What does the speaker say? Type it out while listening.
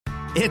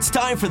It's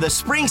time for the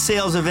spring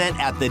sales event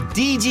at the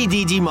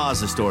DGDG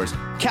Mazda stores.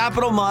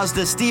 Capital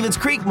Mazda, Stevens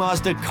Creek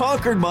Mazda,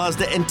 Concord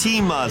Mazda, and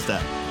Team Mazda.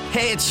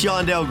 Hey, it's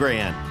Shondell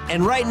Grand.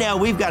 And right now,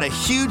 we've got a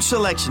huge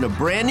selection of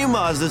brand new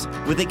Mazdas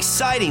with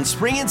exciting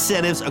spring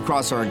incentives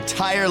across our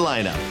entire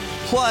lineup.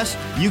 Plus,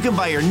 you can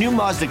buy your new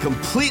Mazda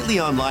completely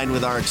online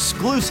with our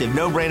exclusive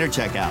no-brainer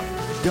checkout.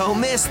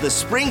 Don't miss the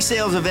spring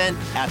sales event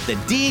at the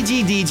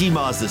DGDG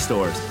Mazda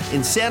stores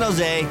in San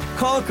Jose,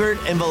 Concord,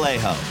 and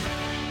Vallejo.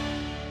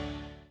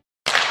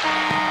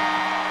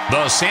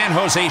 The San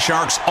Jose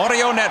Sharks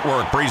Audio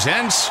Network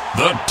presents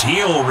the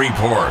Teal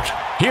Report.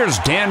 Here's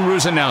Dan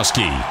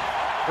Rusanowski.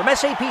 From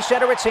SAP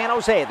Center at San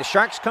Jose, the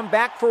Sharks come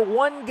back for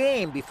one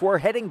game before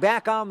heading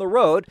back on the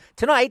road.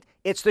 Tonight,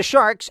 it's the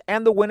Sharks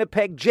and the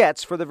Winnipeg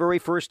Jets for the very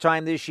first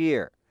time this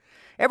year.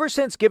 Ever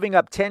since giving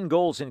up 10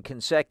 goals in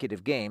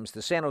consecutive games,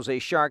 the San Jose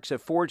Sharks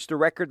have forged a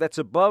record that's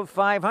above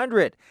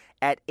 500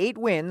 at 8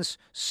 wins,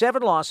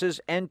 7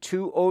 losses, and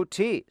 2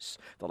 OTs.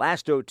 The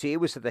last OT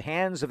was at the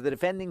hands of the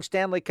defending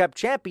Stanley Cup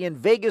champion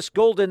Vegas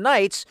Golden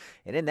Knights,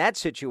 and in that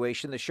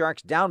situation, the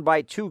Sharks, down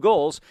by 2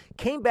 goals,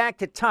 came back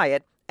to tie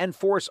it and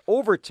force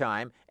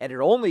overtime, and it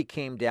only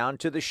came down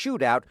to the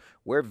shootout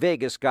where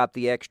Vegas got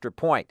the extra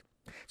point.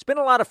 It's been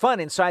a lot of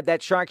fun inside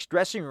that Sharks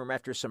dressing room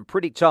after some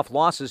pretty tough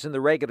losses in the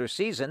regular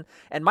season,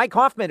 and Mike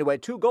Hoffman, who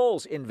had 2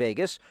 goals in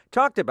Vegas,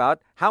 talked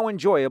about how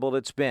enjoyable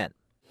it's been.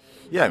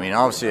 Yeah, I mean,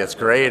 obviously it's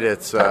great.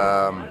 It's,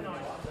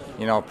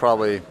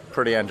 probably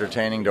pretty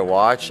entertaining to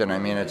watch, and I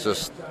mean, it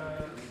just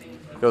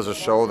goes to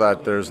show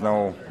that there's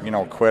no,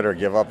 quit or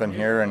give up in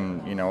here,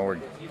 and, we're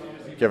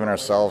giving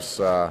ourselves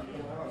a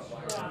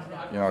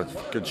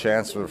good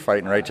chance. We're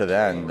fighting right to the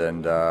end,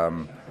 and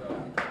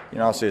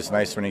obviously it's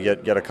nice when you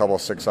get a couple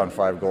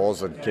 6-on-5 goals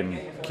that can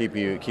keep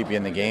you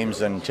in the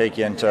games and take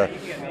you into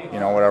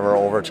whatever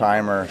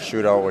overtime or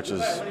shootout, which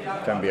is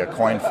going to be a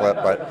coin flip.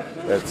 But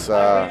it's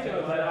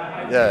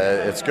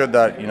it's good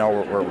that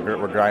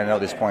we're grinding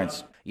out these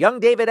points. Young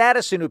David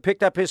Addison, who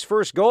picked up his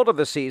first goal of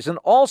the season,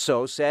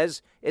 also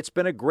says it's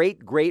been a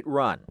great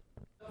run.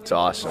 It's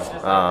awesome.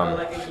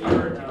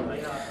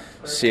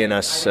 Seeing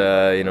us,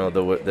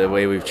 the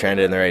way we've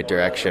trended in the right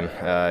direction,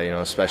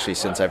 especially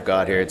since I've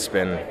got here, it's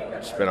been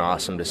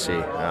awesome to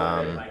see.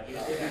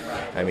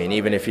 I mean,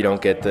 even if you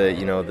don't get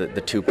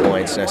the 2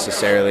 points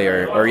necessarily,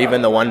 or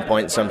even the 1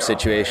 point in some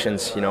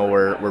situations,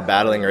 we're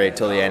battling right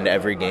till the end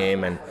every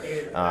game, and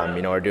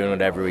we're doing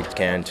whatever we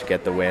can to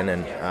get the win,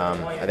 and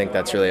I think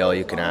that's really all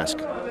you can ask.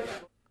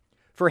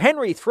 For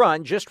Henry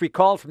Thrun, just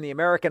recalled from the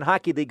American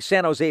Hockey League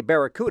San Jose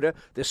Barracuda,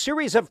 the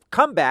series of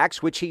comebacks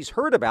which he's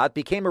heard about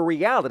became a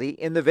reality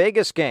in the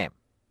Vegas game.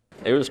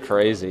 It was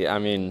crazy. I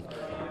mean,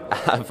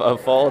 I've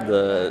followed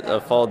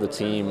the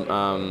team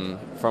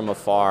from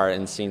afar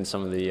and seen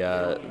some of the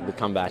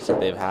comebacks that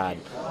they've had,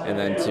 and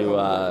then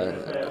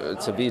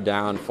to be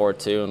down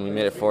 4-2 and we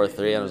made it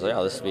 4-3, and I was like,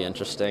 oh, this will be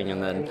interesting.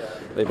 And then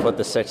they put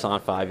the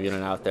 6-on-5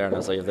 unit out there, and I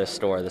was like, if they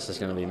score, this is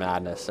going to be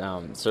madness.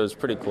 So it was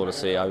pretty cool to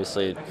see.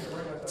 Obviously,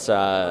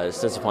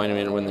 it's disappointing we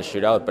didn't win the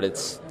shootout, but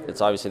it's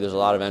obviously there's a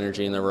lot of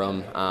energy in the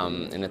room,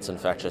 and it's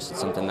infectious. It's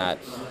something that,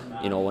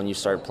 when you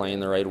start playing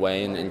the right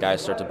way and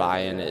guys start to buy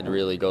in, it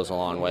really goes a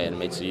long way and it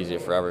makes it easier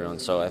for everyone.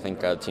 So I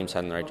think the team's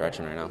heading in the right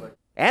direction right now.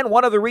 And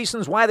one of the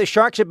reasons why the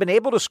Sharks have been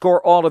able to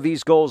score all of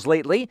these goals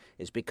lately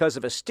is because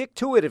of a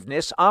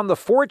stick-to-itiveness on the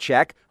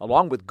forecheck,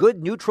 along with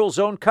good neutral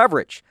zone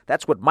coverage.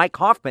 That's what Mike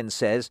Hoffman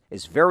says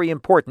is very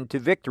important to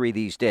victory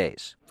these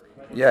days.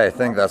 Yeah, I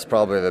think that's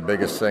probably the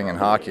biggest thing in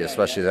hockey,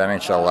 especially the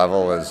NHL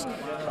level, is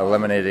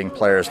eliminating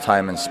players'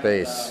 time and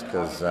space,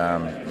 because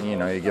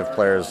you give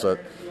players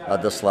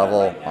at this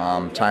level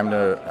time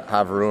to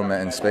have room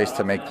and space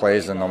to make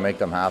plays, and they'll make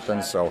them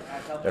happen. So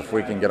if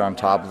we can get on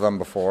top of them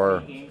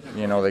before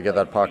they get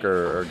that puck,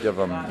 or give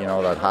them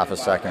that half a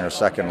second or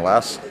second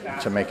less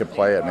to make a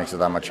play, it makes it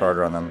that much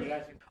harder on them.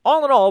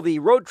 All in all, the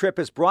road trip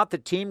has brought the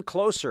team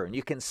closer, and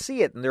you can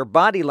see it in their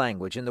body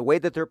language and the way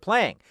that they're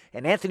playing.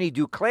 And Anthony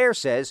Duclair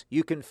says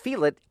you can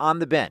feel it on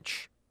the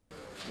bench.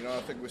 I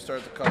think we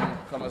started to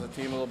come as a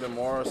team a little bit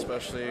more,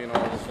 especially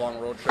those long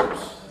road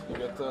trips. You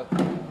get to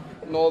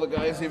know the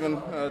guys even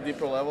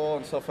deeper level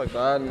and stuff like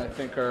that. And I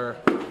think our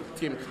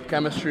team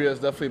chemistry has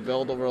definitely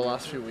built over the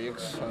last few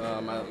weeks.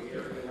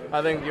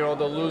 I think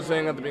the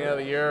losing at the beginning of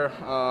the year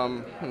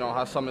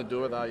has something to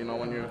do with that.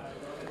 When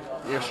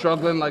you're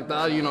struggling like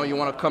that, you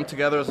want to come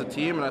together as a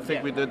team, and I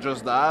think we did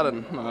just that.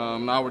 And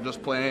now we're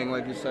just playing,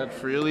 like you said,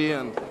 freely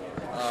and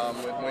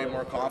with way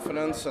more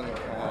confidence, and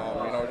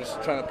we're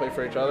just trying to play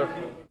for each other.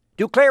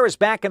 Duclair is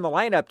back in the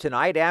lineup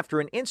tonight after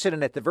an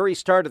incident at the very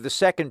start of the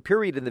second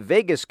period in the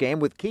Vegas game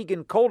with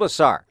Keegan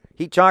Kolasar.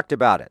 He talked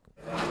about it.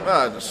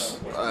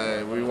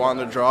 We won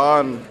the draw,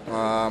 and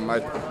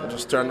I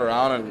just turned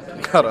around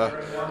and got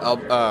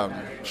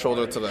a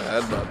shoulder to the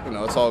head, but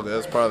it's all good.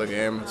 It's part of the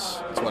game. It's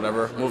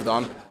whatever. Moved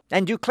on.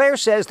 And Duclair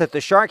says that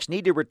the Sharks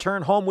need to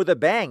return home with a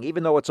bang,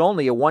 even though it's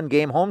only a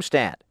one-game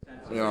homestand.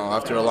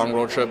 after a long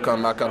road trip,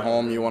 coming back at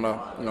home, you want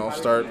to,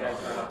 start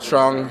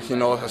strong,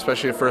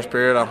 especially the first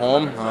period at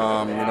home.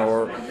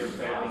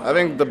 I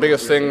think the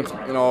biggest thing,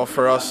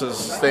 for us is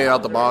staying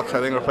out the box. I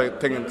think we're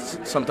taking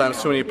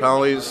sometimes too many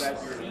penalties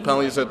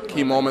at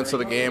key moments of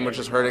the game, which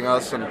is hurting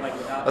us, and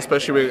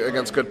especially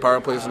against good power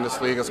plays in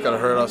this league, it's going to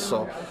hurt us.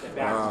 So,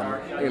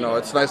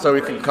 it's nice that we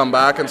can come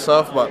back and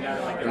stuff, but,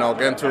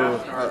 getting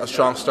to a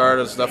strong start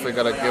is definitely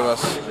going to give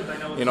us,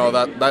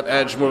 that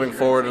edge moving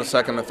forward in the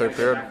second and third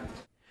period.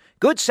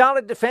 Good,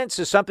 solid defense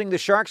is something the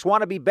Sharks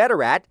want to be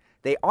better at.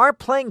 They are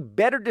playing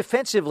better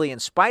defensively in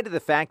spite of the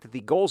fact that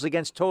the goals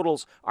against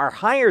totals are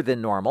higher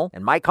than normal.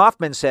 And Mike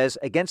Hoffman says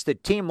against a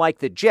team like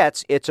the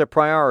Jets, it's a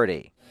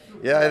priority.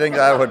 Yeah, I think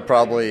that would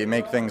probably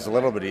make things a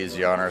little bit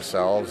easier on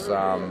ourselves. But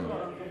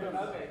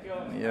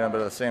at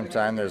the same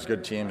time, there's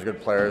good teams,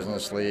 good players in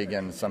this league,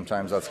 and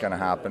sometimes that's going to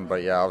happen.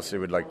 But yeah, obviously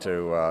we'd like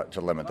to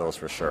limit those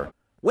for sure.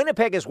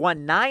 Winnipeg has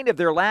won 9 of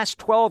their last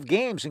 12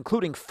 games,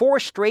 including 4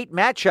 straight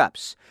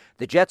matchups.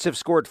 The Jets have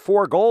scored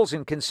 4 goals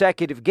in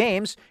consecutive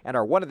games and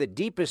are one of the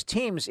deepest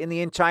teams in the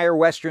entire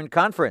Western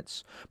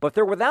Conference. But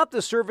they're without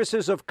the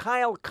services of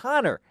Kyle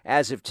Connor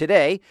as of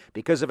today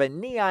because of a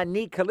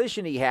knee-on-knee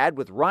collision he had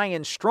with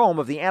Ryan Strome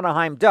of the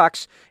Anaheim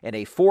Ducks in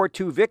a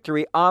 4-2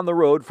 victory on the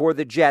road for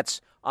the Jets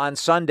on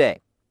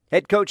Sunday.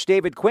 Head coach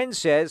David Quinn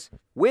says,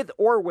 with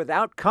or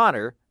without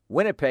Connor,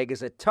 Winnipeg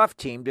is a tough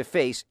team to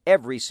face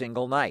every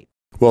single night.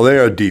 Well, they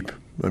are deep.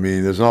 I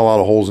mean, there's not a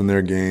lot of holes in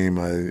their game.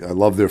 I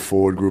love their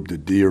forward group. The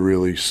D are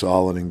really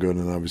solid and good,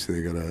 and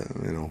obviously they got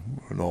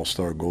an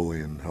all-star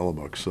goalie in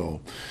Hellebuck.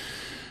 So,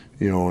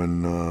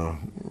 and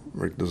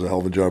Rick does a hell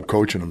of a job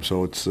coaching them.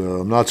 So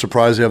I'm not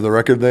surprised they have the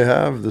record they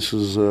have. This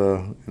is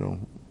one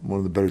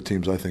of the better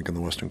teams I think in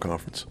the Western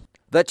Conference.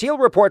 The Teal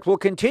Report will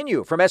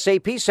continue from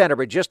SAP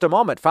Center in just a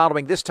moment,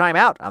 following this time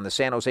out on the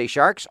San Jose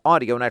Sharks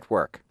Audio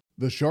Network.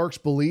 The Sharks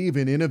believe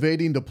in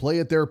innovating to play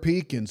at their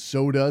peak, and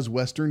so does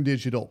Western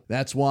Digital.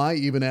 That's why,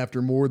 even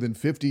after more than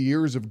 50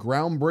 years of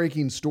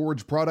groundbreaking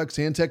storage products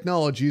and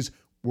technologies,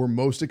 we're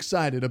most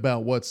excited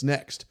about what's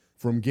next.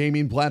 From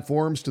gaming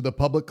platforms to the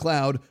public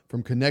cloud,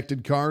 from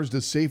connected cars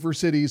to safer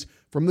cities,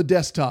 from the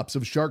desktops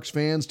of Sharks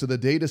fans to the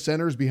data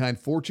centers behind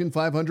Fortune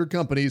 500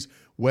 companies,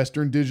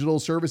 Western Digital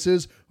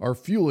services are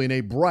fueling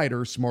a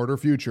brighter, smarter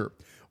future.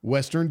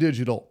 Western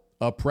Digital,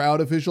 a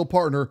proud official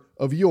partner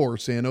of your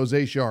San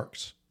Jose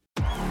Sharks.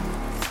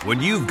 When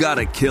you've got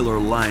a killer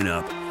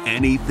lineup,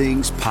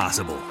 anything's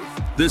possible.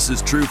 This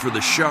is true for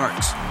the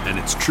Sharks, and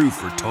it's true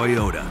for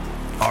Toyota.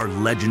 Our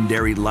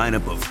legendary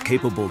lineup of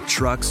capable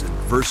trucks and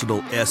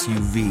versatile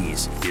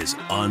SUVs is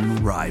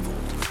unrivaled.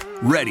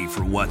 Ready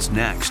for what's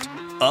next,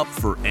 up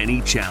for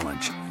any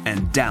challenge,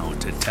 and down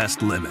to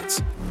test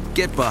limits.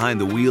 Get behind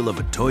the wheel of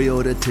a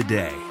Toyota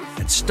today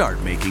and start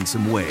making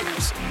some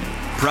waves.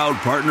 Proud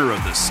partner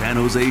of the San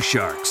Jose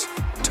Sharks.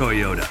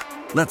 Toyota,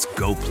 let's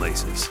go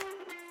places.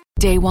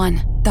 Day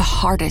 1, the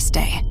hardest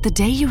day. The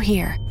day you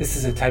hear, "This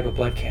is a type of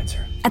blood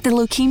cancer." At the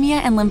Leukemia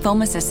and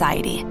Lymphoma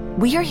Society,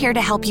 we are here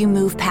to help you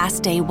move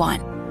past day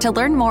 1. To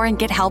learn more and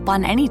get help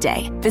on any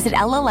day, visit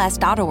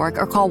LLS.org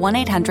or call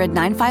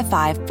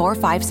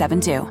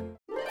 1-800-955-4572.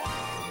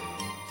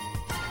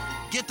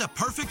 Get the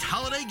perfect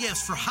holiday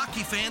gifts for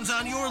hockey fans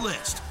on your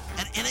list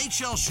at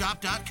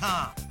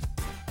NHLShop.com.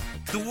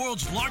 The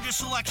world's largest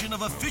selection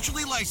of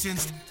officially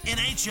licensed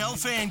NHL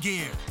fan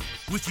gear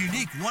with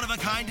unique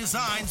one-of-a-kind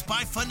designs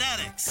by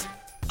Fanatics,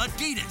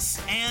 Adidas,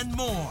 and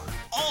more.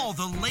 All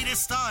the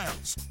latest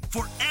styles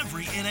for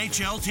every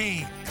NHL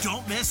team.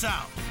 Don't miss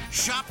out.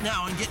 Shop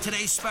now and get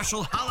today's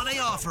special holiday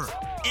offer.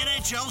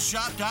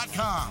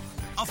 NHLShop.com.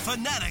 A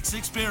Fanatics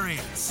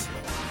experience.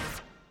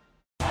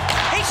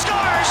 He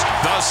scores!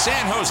 The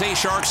San Jose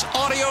Sharks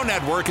Audio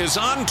Network is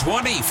on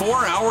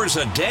 24 hours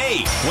a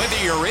day. Whether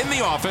you're in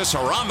the office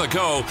or on the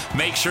go,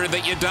 make sure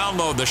that you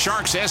download the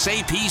Sharks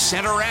SAP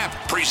Center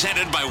app,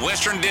 presented by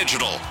Western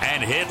Digital,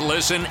 and hit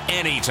listen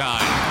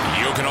anytime.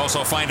 You can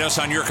also find us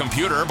on your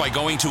computer by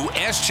going to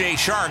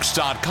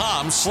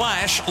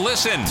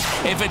sjsharks.com/listen.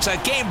 If it's a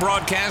game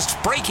broadcast,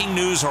 breaking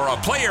news, or a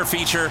player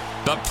feature,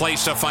 the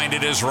place to find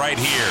it is right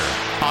here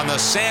on the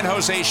San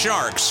Jose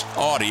Sharks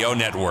Audio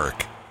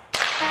Network.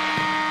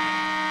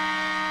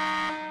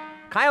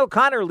 Kyle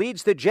Connor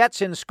leads the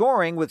Jets in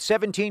scoring with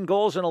 17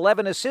 goals and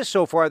 11 assists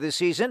so far this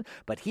season,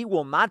 but he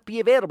will not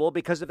be available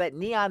because of that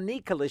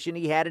knee-on-knee collision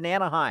he had in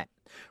Anaheim.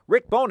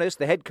 Rick Bowness,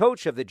 the head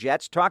coach of the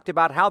Jets, talked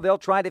about how they'll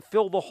try to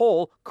fill the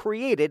hole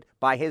created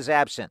by his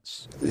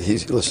absence.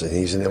 He's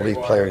an elite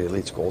player, an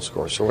elite goal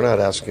scorer, so we're not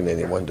asking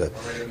anyone to,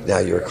 now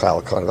you're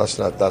Kyle Connor. That's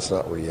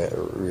not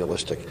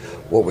realistic.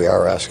 What we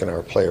are asking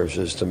our players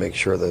is to make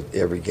sure that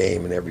every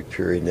game and every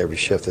period and every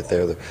shift that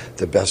they're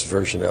the best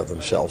version of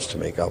themselves to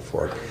make up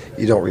for it.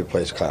 You don't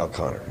replace Kyle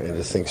Connor, and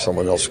to think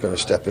someone else is going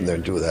to step in there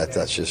and do that,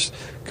 that's just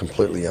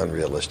completely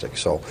unrealistic.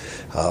 So,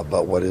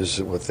 but what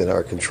is within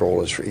our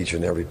control is for each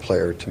and every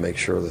player to make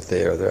sure that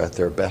they're at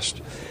their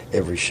best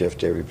every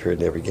shift, every period,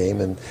 and every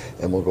game, and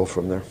we'll go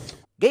from there.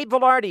 Gabe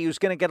Vilardi, who's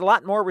going to get a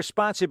lot more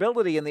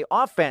responsibility in the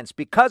offense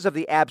because of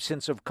the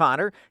absence of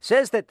Connor,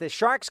 says that the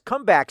Sharks'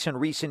 comebacks in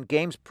recent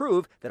games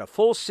prove that a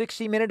full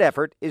 60-minute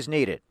effort is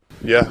needed.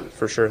 Yeah,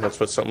 for sure. That's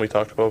something we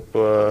talked about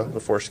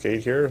before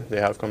skate here. They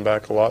have come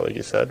back a lot, like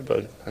you said,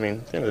 but, I mean,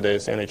 at the end of the day,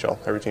 it's the NHL.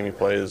 Every team you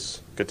play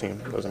is a good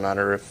team. It doesn't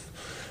matter if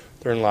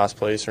they're in last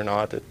place or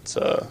not. It's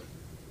a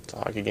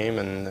hockey game,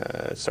 and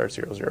it starts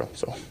 0-0,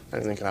 so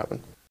anything can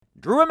happen.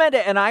 Drew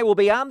Amenda and I will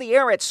be on the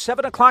air at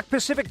 7 o'clock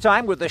Pacific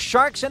Time with the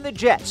Sharks and the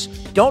Jets.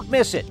 Don't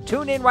miss it.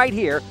 Tune in right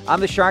here on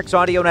the Sharks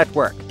Audio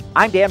Network.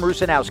 I'm Dan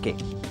Rusanowski.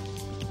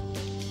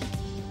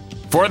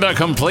 For the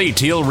complete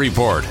Teal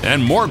Report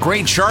and more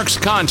great Sharks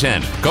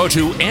content, go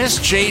to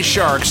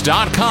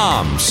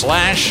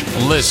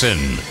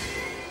sjsharks.com/listen.